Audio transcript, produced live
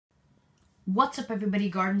What's up everybody,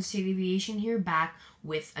 Garden State Aviation here, back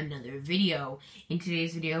with another video. In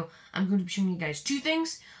today's video, I'm going to be showing you guys two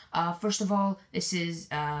things. First of all, this is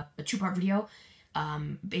a two-part video.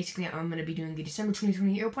 Basically, I'm going to be doing the December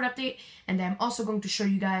 2020 airport update, and I'm also going to show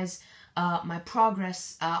you guys my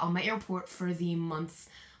progress on my airport for the month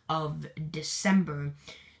of December.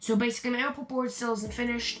 So basically, my airport board still isn't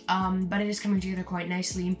finished, but it is coming together quite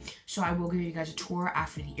nicely, so I will give you guys a tour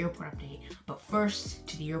after the airport update. But first,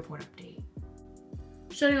 to the airport update.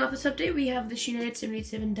 Starting off this update, we have this United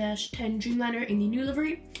 787-10 Dreamliner in the new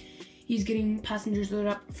livery. He's getting passengers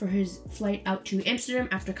loaded up for his flight out to Amsterdam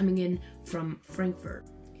after coming in from Frankfurt.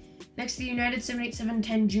 Next, the United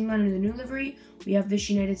 787-10 Dreamliner in the new livery, we have this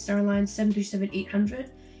United Starlines 737-800.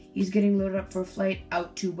 He's getting loaded up for a flight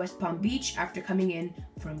out to West Palm Beach after coming in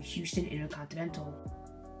from Houston Intercontinental.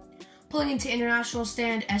 Pulling into International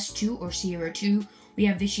Stand S2 or Sierra 2, we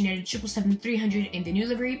have this United 777-300 in the new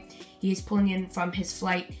livery. He is pulling in from his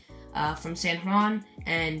flight from San Juan,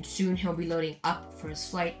 and soon he'll be loading up for his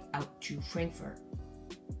flight out to Frankfurt.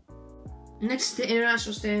 Next, the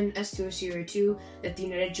International Stand S2 or Sierra 2 that the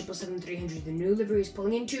United 777-300 the new livery is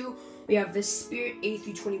pulling into, we have this Spirit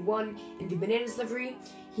A321 in the Bananas livery.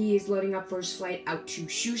 He is loading up for his flight out to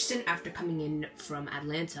Houston after coming in from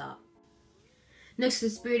Atlanta. Next, the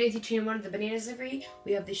Spirit A321 in the Bananas livery,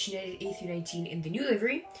 we have this United A319 in the new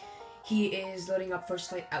livery. He is loading up for his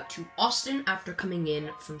flight out to Austin after coming in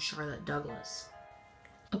from Charlotte Douglas.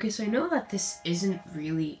 Okay, so I know that this isn't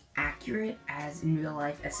really accurate, as in real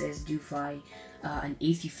life, SAS do fly an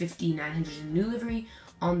A350-900 in the new livery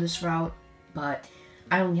on this route, but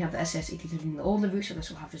I only have the SAS A330 in the old livery, so this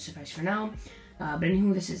will have to suffice for now. But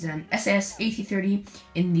anywho, this is an SAS A330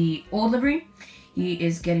 in the old livery. He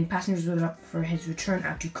is getting passengers loaded up for his return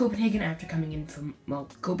out to Copenhagen after coming in from, well,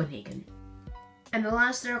 Copenhagen. And the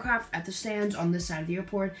last aircraft at the stands on this side of the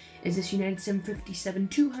airport is this United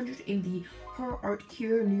 757-200 in the Her Art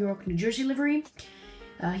Here, New York, New Jersey livery.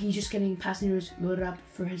 He's just getting passengers loaded up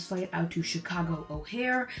for his flight out to Chicago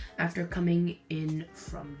O'Hare after coming in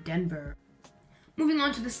from Denver. Moving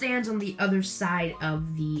on to the stands on the other side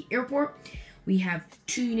of the airport, we have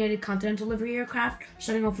two United Continental livery aircraft.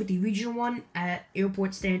 Starting off with the regional one at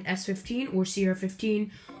Airport Stand S15 or Sierra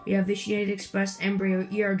 15, we have this United Express Embraer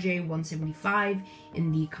ERJ-175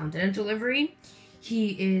 in the Continental livery. He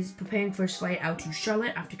is preparing for his flight out to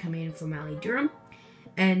Charlotte after coming in from Durham.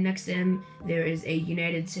 And next to him, there is a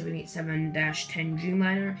United 787-10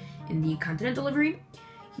 Dreamliner in the Continental livery.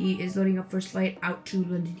 He is loading up for his flight out to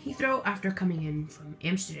London Heathrow after coming in from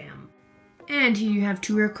Amsterdam. And here you have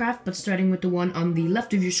two aircraft, but starting with the one on the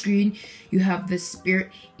left of your screen, you have the Spirit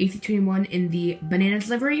A321 in the Bananas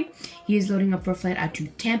livery. He is loading up for a flight out to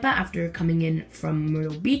Tampa after coming in from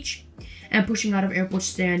Myrtle Beach. And pushing out of Airport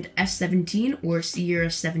Stand S17 or Sierra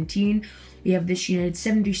 17, we have this United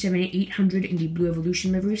 737-800 in the Blue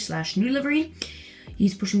Evolution livery / new livery.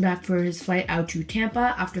 He's pushing back for his flight out to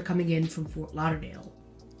Tampa after coming in from Fort Lauderdale.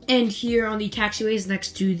 And here on the taxiways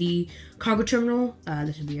next to the cargo terminal,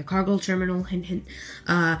 this would be a cargo terminal, hint hint,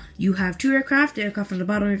 you have two aircraft. The aircraft on the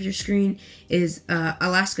bottom of your screen is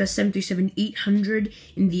Alaska 737-800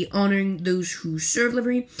 in the Honoring Those Who Serve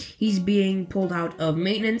livery. He's being pulled out of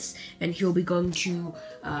maintenance, and he'll be going to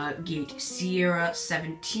gate Sierra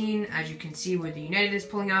 17, as you can see where the United is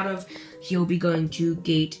pulling out of. He'll be going to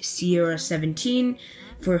gate Sierra 17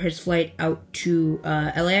 for his flight out to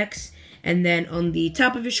LAX. And then on the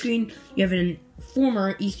top of your screen, you have a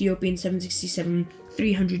former Ethiopian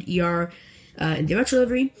 767-300ER in the retro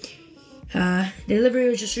livery. The livery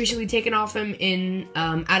was just recently taken off him in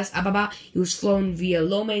Addis Ababa. He was flown via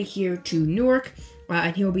Lome here to Newark,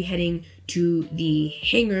 and he'll be heading to the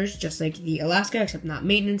hangars, just like the Alaska, except not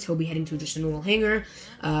maintenance. He'll be heading to just a normal hangar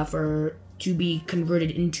to be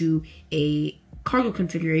converted into a cargo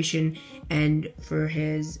configuration, and for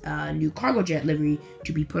his new cargo jet livery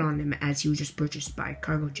to be put on him, as he was just purchased by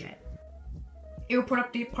Cargo Jet.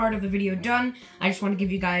 Airport update part of the video done. I just want to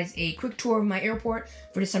give you guys a quick tour of my airport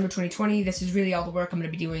for December 2020. This is really all the work I'm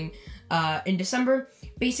going to be doing in December.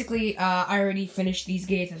 Basically, I already finished these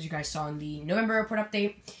gates, as you guys saw in the November airport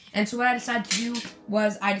update. And so what I decided to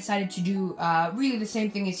do was really the same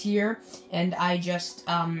thing as here, and I just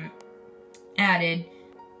added,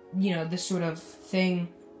 you know, this sort of thing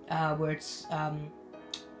where it's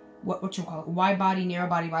what you call it, wide body, narrow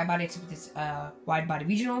body, wide body, except it's wide body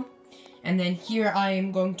regional. And then here I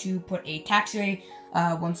am going to put a taxiway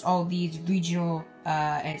once all these regional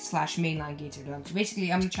and / mainline gates are done. So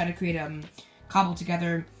basically, I'm gonna try to create cobble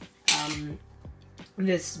together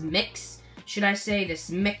this mix, should I say,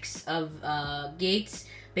 this mix of gates.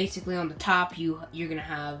 Basically, on the top, you're gonna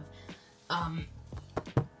have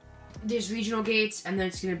there's regional gates, and then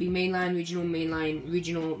it's going to be mainline, regional, mainline,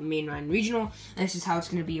 regional, mainline, regional. And this is how it's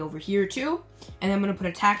going to be over here too. And then I'm going to put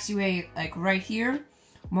a taxiway like right here.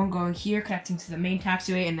 One going here, connecting to the main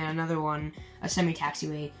taxiway, and then another one, a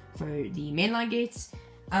semi-taxiway for the mainline gates.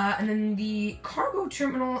 And then the cargo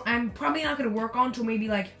terminal, I'm probably not going to work on until maybe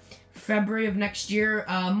like February of next year,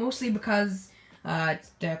 mostly because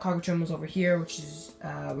the cargo terminal's over here, which is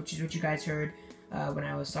what you guys heard when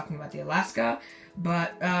I was talking about the Alaska.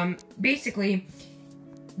 But basically,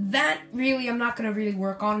 that really I'm not going to really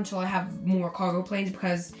work on until I have more cargo planes,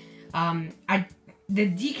 because the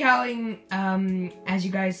decaling, as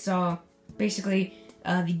you guys saw, basically,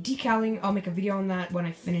 the decaling, I'll make a video on that when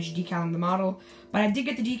I finish decaling the model. But I did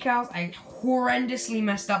get the decals. I horrendously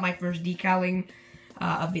messed up my first decaling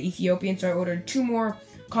of the Ethiopian, so I ordered 2 more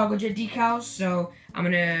cargo jet decals. So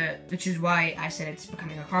which is why I said it's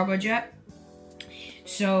becoming a cargo jet.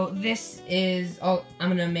 So this is all I'm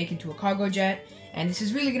gonna make into a cargo jet, and this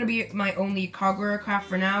is really gonna be my only cargo aircraft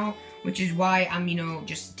for now, which is why I'm,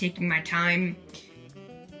 just taking my time.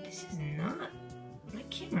 This is not, my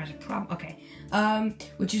camera has a problem. Okay.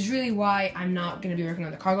 Which is really why I'm not going to be working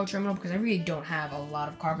on the cargo terminal, because I really don't have a lot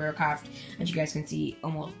of cargo aircraft. As you guys can see,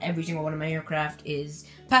 almost every single one of my aircraft is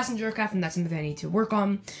passenger aircraft, and that's something I need to work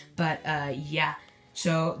on. But, yeah.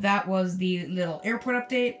 So that was the little airport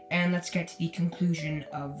update, and let's get to the conclusion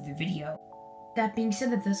of the video. That being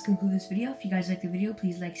said, that does conclude this video. If you guys like the video,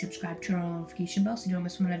 please like, subscribe, turn on the notification bell so you don't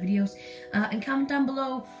miss one of my videos. And comment down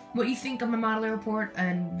below what you think of my model airport,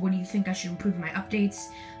 and what do you think I should improve in my updates.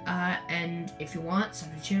 And if you want,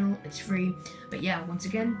 sub to the channel, it's free. But yeah, once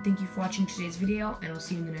again, thank you for watching today's video, and I'll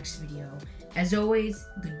see you in the next video. As always,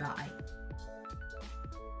 goodbye.